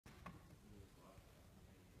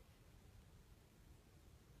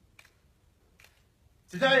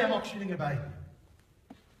Today I'm auctioning a baby.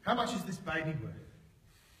 How much is this baby worth?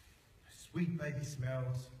 Sweet baby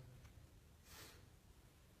smells.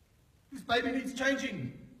 This baby needs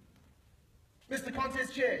changing. Mr.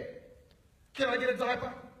 Contest Chair, can I get a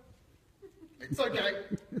diaper? It's okay.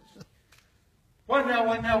 One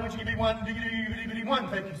now, would you give me one? Diggity, one,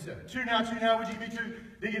 thank you, sir. Two now, would you give me two?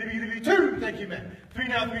 Diggity, two, thank you, ma'am. Three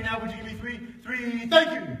now, would you give me three,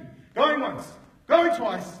 thank you. Going once, going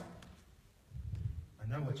twice.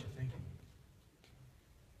 I know what you're thinking.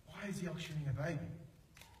 Why is he auctioning a baby?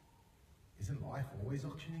 Isn't life always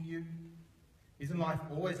auctioning you? Isn't life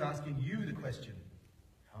always asking you the question,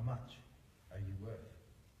 how much are you worth?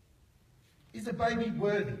 Is a baby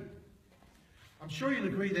worthy? I'm sure you'll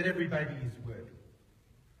agree that every baby is worthy.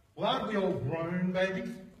 Well, aren't we all grown babies?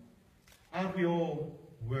 Aren't we all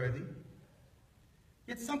worthy?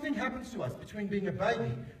 Yet something happens to us between being a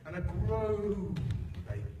baby and a grown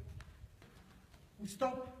baby. We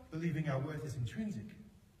stop believing our worth is intrinsic.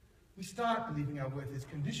 We start believing our worth is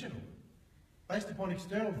conditional, based upon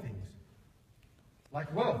external things,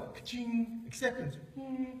 like wealth, ka-ching, acceptance,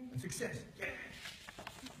 and success. Yeah.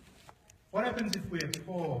 What happens if we're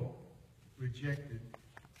poor, rejected,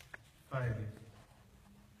 failures?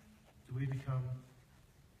 Do we become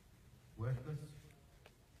worthless?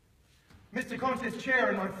 Mr. Contest Chair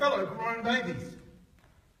and my fellow grown babies,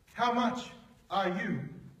 how much are you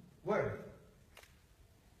worth?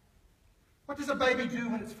 What does a baby do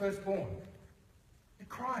when it's first born? It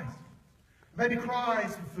cries. A baby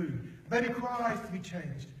cries for food. A baby cries to be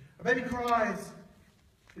changed. A baby cries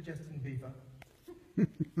for Justin Bieber.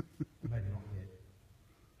 Maybe not yet.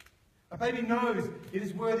 A baby knows it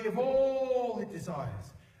is worthy of all it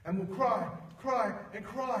desires and will cry, cry, and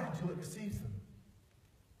cry until it receives them.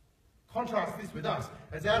 Contrast this with us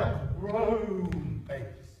as adult, grown babies.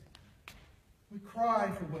 We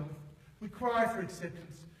cry for wealth. We cry for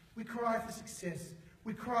acceptance. We cry for success.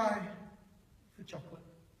 We cry for chocolate.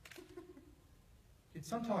 Yet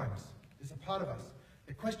sometimes there's a part of us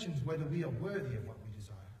that questions whether we are worthy of what we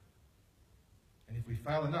desire. And if we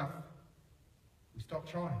fail enough, we stop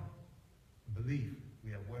trying and believe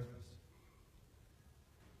we are worthless.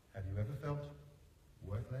 Have you ever felt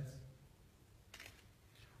worthless?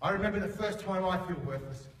 I remember the first time I feel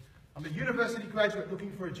worthless. I'm a university graduate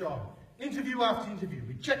looking for a job. Interview after interview,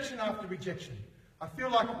 rejection after rejection. I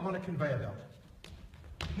feel like I'm on a conveyor belt.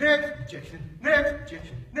 Next rejection, next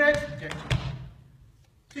rejection, next rejection.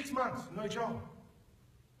 6 months, no job.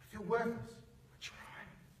 I feel worthless. I try.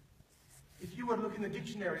 If you were to look in the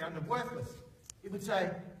dictionary under worthless, it would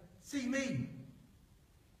say, see me.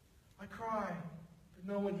 I cry,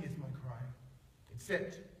 but no one hears my cry,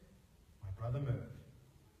 except my brother Merv.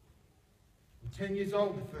 I'm 10 years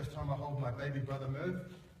old the first time I hold my baby brother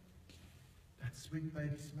Merv. That sweet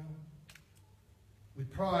baby smell. With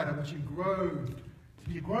pride, I watch him grow to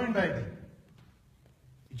be a grown baby.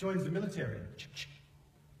 He joins the military.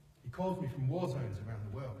 He calls me from war zones around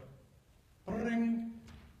the world. Ring.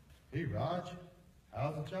 Hey Raj,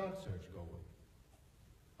 how's the job search going?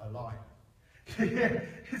 I lie. Yeah,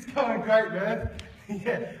 it's going great, Merv.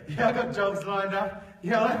 Yeah, I got jobs lined up.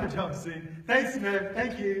 Yeah, I'll have a job soon. Thanks, Merv.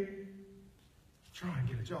 Thank you. Try and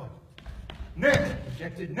get a job. Next,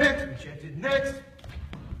 rejected, next, rejected, next.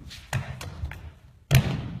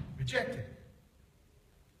 Rejected.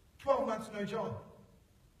 12 months, no job.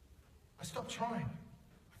 I stopped trying.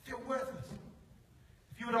 I feel worthless.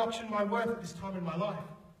 If you would auction my worth at this time in my life.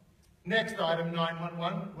 Next item,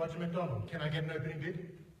 911, Roger McDonald. Can I get an opening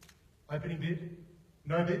bid? Opening bid?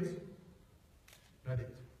 No bids? No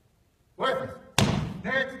bids. Worthless.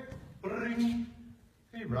 Next. Bring.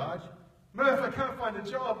 Hey, Raj. Murph, I can't find a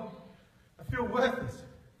job. I feel worthless.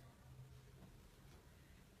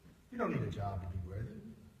 You don't need a job to be worthy.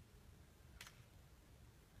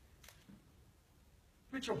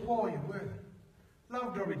 Rich or poor, you're worthy.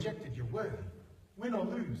 Loved or rejected, you're worthy. Win or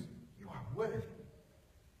lose, you are worthy.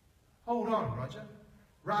 Hold on, Roger.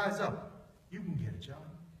 Rise up. You can get a job.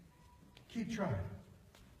 Keep trying.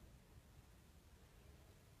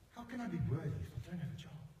 How can I be worthy if I don't have a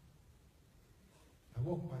job? I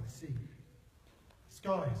walk by the sea. The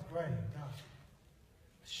sky is grey and dark.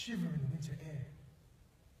 I shiver in the winter air.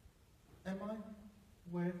 Am I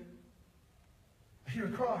worthy? I hear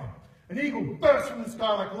a cry. An eagle bursts from the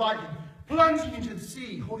sky like lightning, plunging into the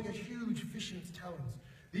sea, holding a huge fish in its talons.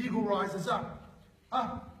 The eagle rises up,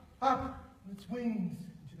 up, up, on its wings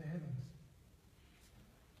into the heavens.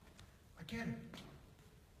 I get it.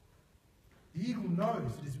 The eagle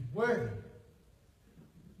knows it is worthy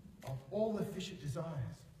of all the fish it desires.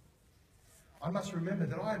 I must remember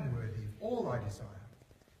that I am worthy of all I desire.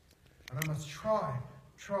 And I must try,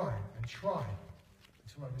 and try,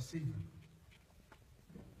 until I receive them.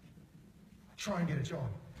 I try and get a job.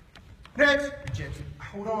 Next, rejected. I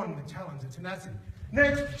hold on with talons of tenacity.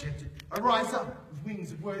 Next, rejected. I rise up with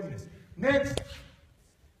wings of worthiness. Next,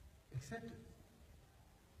 accepted.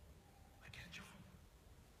 I get a job.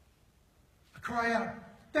 I cry out,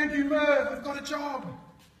 thank you, Merv, I've got a job.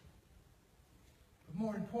 But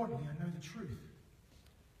more importantly, I know the truth.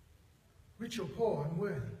 Rich or poor, I'm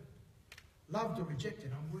worthy. Loved or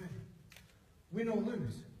rejected, I'm worthy. Win or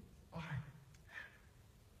lose, I am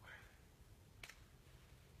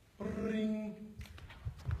worthy. Ring.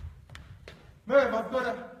 Merv, I've got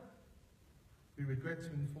a... We regret to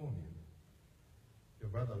inform you. Your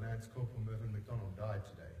brother, Lance Corporal Mervyn McDonald, died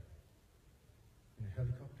today in a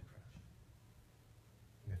helicopter crash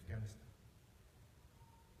in Afghanistan.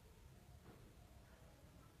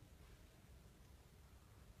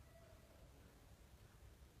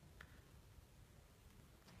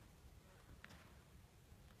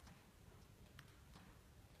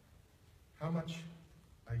 How much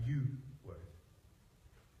are you worth?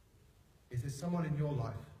 Is there someone in your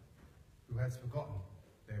life who has forgotten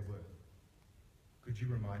their worth? Could you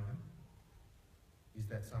remind them? Is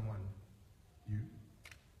that someone you?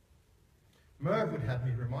 Merv would have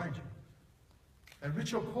me remind you that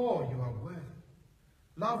rich or poor, you are worthy.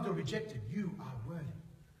 Loved or rejected, you are worthy.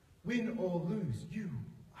 Win or lose, you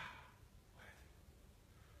are worthy.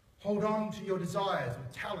 Hold on to your desires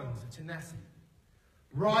with talons of tenacity.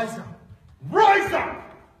 Rise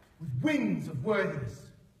up with wings of worthiness.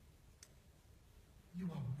 You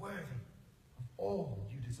are worthy of all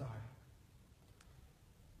you desire.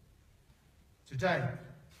 Today,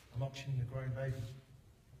 I'm auctioning a grown baby.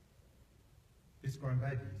 This grown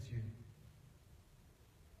baby is you.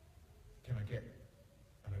 Can I get